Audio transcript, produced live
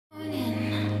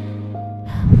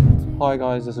Hi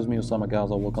guys, this is me Osama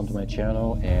Gaza. Welcome to my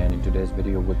channel, and in today's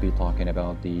video we'll be talking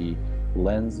about the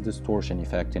lens distortion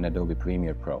effect in Adobe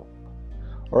Premiere Pro.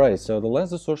 Alright, so the lens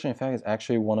distortion effect is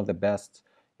actually one of the best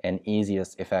and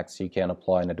easiest effects you can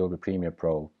apply in Adobe Premiere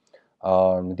Pro.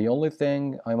 The only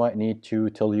thing I might need to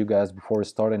tell you guys before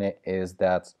starting it is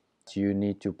that you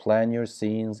need to plan your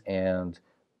scenes and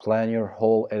plan your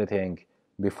whole editing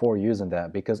before using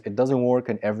that, because it doesn't work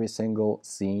in every single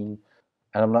scene.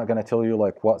 And I'm not going to tell you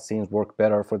like what scenes work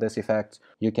better for this effect.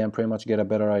 You can pretty much get a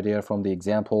better idea from the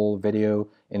example video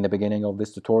in the beginning of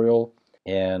this tutorial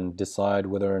and decide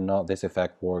whether or not this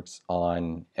effect works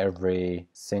on every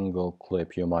single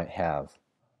clip you might have.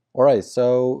 Alright,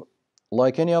 so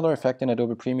like any other effect in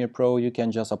Adobe Premiere Pro, you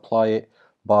can just apply it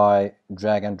by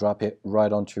drag and drop it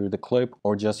right onto the clip,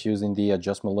 or just using the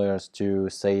adjustment layers to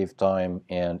save time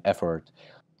and effort.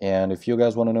 And if you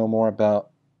guys want to know more about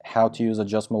how to use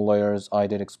adjustment layers, I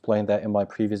did explain that in my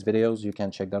previous videos. You can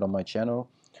check that on my channel.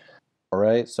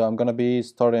 Alright, so I'm going to be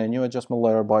starting a new adjustment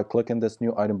layer by clicking this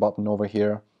new item button over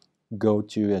here. Go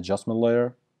to adjustment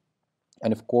layer,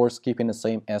 and of course keeping the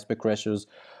same aspect ratios,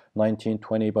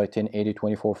 1920 by 1080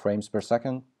 24 frames per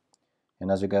second.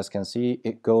 And as you guys can see,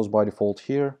 it goes by default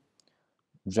here.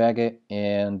 Drag it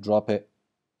and drop it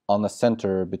on the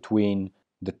center between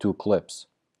the two clips.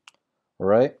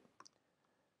 Alright,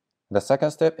 the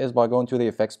second step is by going to the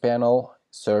effects panel,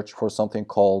 search for something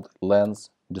called lens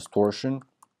distortion,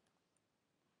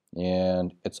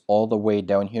 and it's all the way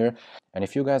down here. And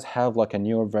if you guys have like a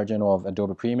newer version of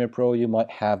Adobe Premiere Pro, you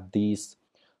might have these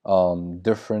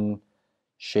different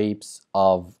shapes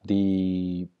of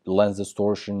the lens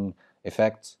distortion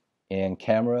effects and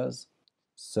cameras.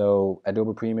 So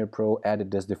Adobe Premiere Pro added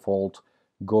this default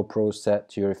GoPro set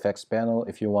to your effects panel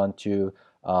if you want to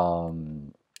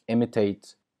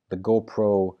imitate the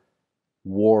GoPro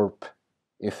warp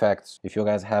effects. If you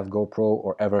guys have GoPro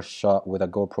or ever shot with a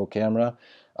GoPro camera,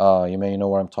 you may know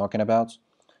what I'm talking about.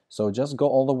 So just go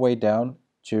all the way down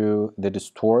to the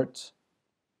distort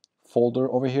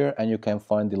folder over here, and you can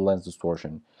find the lens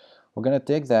distortion. We're gonna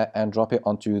take that and drop it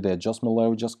onto the adjustment layer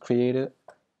we just created.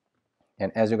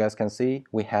 And as you guys can see,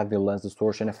 we have the lens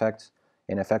distortion effect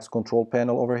in effects control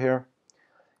panel over here.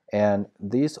 And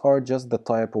these are just the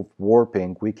type of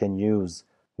warping we can use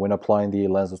when applying the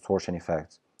lens distortion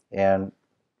effect. And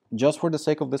just for the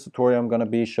sake of this tutorial, I'm going to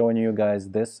be showing you guys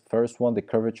this first one, the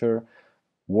curvature,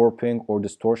 warping, or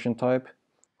distortion type.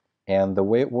 And the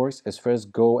way it works is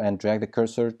first go and drag the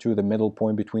cursor to the middle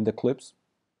point between the clips.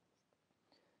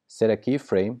 Set a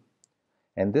keyframe.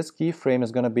 And this keyframe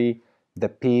is going to be the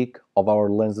peak of our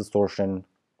lens distortion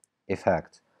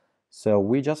effect. So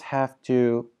we just have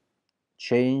to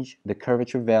change the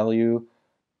curvature value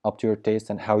up to your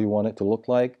taste and how you want it to look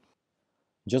like.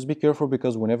 Just be careful,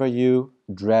 because whenever you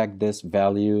drag this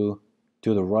value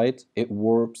to the right, it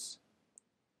warps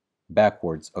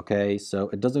backwards, okay? So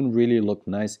it doesn't really look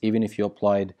nice even if you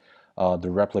applied the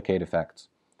replicate effect.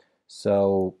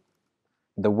 So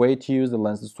the way to use the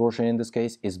lens distortion in this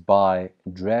case is by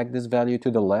drag this value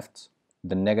to the left,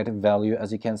 the negative value,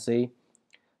 as you can see,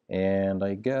 and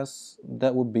I guess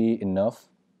that would be enough.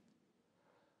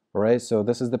 Alright, so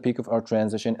this is the peak of our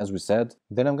transition, as we said.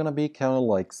 Then I'm gonna be counting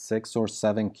like 6 or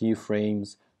 7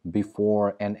 keyframes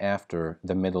before and after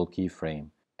the middle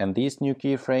keyframe. And these new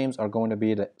keyframes are going to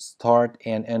be the start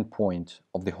and end point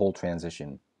of the whole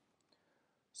transition.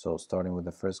 So starting with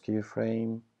the first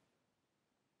keyframe,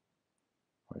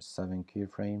 or 7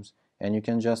 keyframes, and you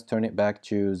can just turn it back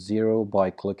to 0 by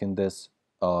clicking this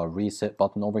reset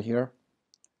button over here.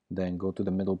 Then go to the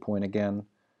middle point again,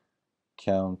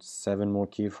 count 7 more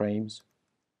keyframes,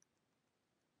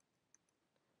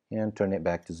 and turn it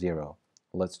back to 0.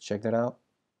 Let's check that out.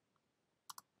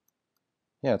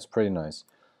 Yeah, it's pretty nice.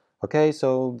 Okay,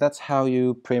 so that's how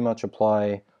you pretty much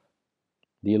apply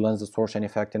the lens distortion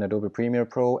effect in Adobe Premiere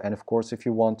Pro. And of course, if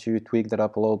you want to tweak that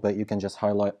up a little bit, you can just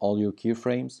highlight all your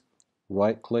keyframes,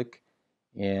 right click,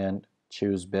 and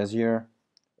choose Bezier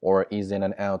or ease in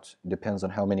and out, depends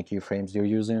on how many keyframes you're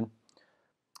using.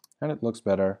 And it looks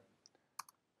better.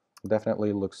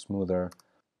 Definitely looks smoother.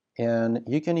 And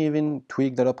you can even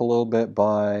tweak that up a little bit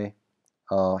by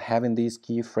having these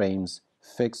keyframes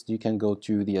fixed. You can go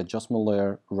to the adjustment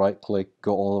layer, right click,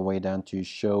 go all the way down to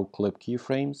show clip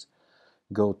keyframes,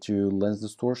 go to lens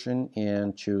distortion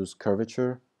and choose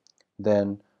curvature.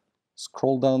 Then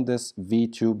scroll down this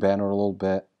V2 banner a little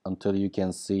bit until you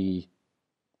can see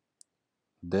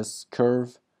this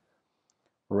curve,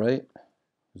 right?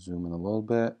 Zoom in a little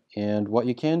bit. And what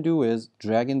you can do is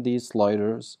drag in these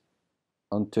sliders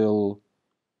until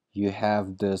you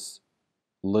have this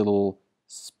little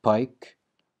spike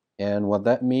And what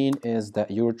that means is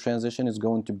that your transition is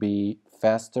going to be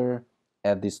faster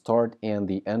at the start and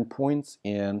the end points,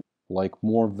 and like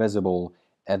more visible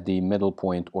at the middle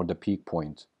point or the peak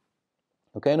point.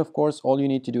 Okay, and of course all you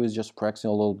need to do is just practice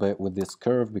a little bit with this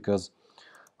curve, because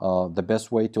the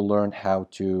best way to learn how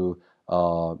to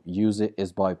use it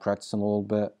is by practicing a little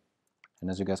bit.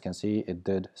 And as you guys can see, it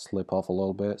did slip off a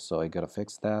little bit, so I gotta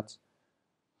fix that.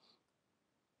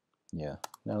 Yeah,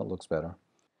 now it looks better.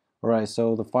 Alright,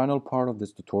 so the final part of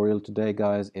this tutorial today,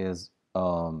 guys, is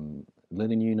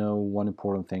letting you know one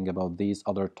important thing about these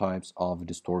other types of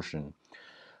distortion.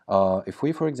 If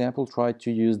we, for example, try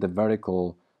to use the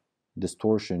vertical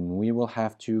distortion, we will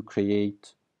have to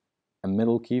create a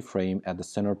middle keyframe at the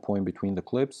center point between the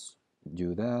clips.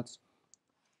 Do that.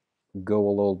 Go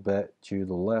a little bit to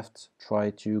the left, try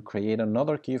to create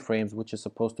another keyframe which is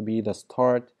supposed to be the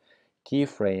start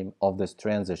keyframe of this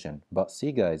transition. But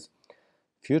see, guys,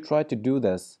 if you try to do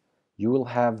this, you will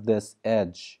have this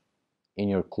edge in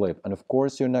your clip, and of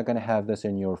course you're not going to have this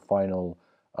in your final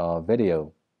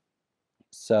video.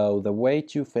 So the way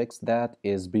to fix that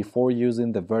is, before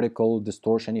using the vertical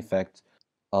distortion effect,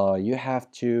 you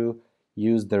have to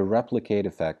use the replicate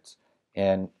effect.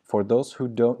 And for those who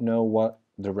don't know what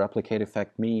the replicate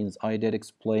effect means, I did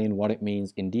explain what it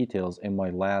means in details in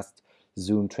my last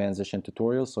zoom transition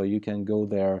tutorial, so you can go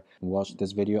there and watch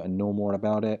this video and know more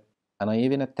about it. And I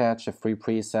even attached a free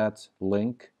preset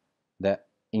link that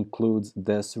includes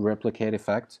this replicate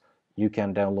effect. You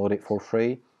can download it for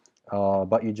free,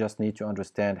 but you just need to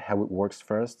understand how it works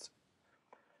first.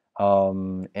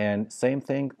 And same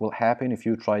thing will happen if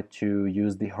you try to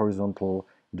use the horizontal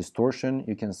distortion.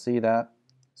 You can see that.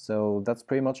 So that's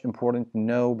pretty much important to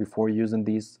know before using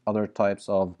these other types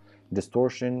of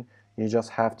distortion. You just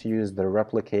have to use the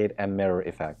replicate and mirror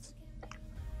effects.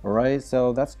 Alright,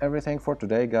 so that's everything for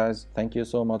today, guys. Thank you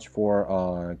so much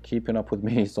for keeping up with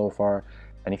me so far.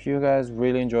 And if you guys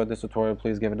really enjoyed this tutorial,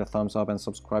 please give it a thumbs up and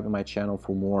subscribe to my channel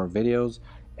for more videos.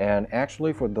 And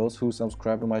actually, for those who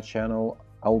subscribe to my channel,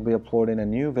 I will be uploading a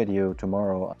new video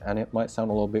tomorrow. And it might sound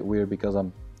a little bit weird because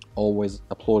I'm always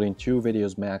uploading 2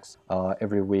 videos max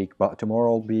every week. But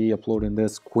tomorrow I'll be uploading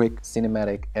this quick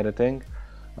cinematic editing.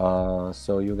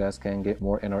 So you guys can get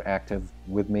more interactive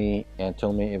with me and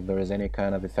tell me if there is any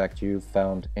kind of effect you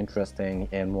found interesting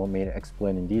and want me to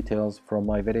explain in details from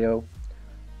my video.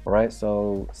 Alright,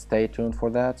 so stay tuned for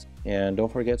that, and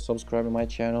don't forget to subscribe to my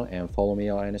channel and follow me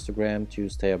on Instagram to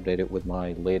stay updated with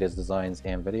my latest designs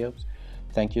and videos.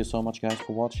 Thank you so much, guys,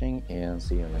 for watching, and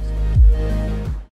see you next time.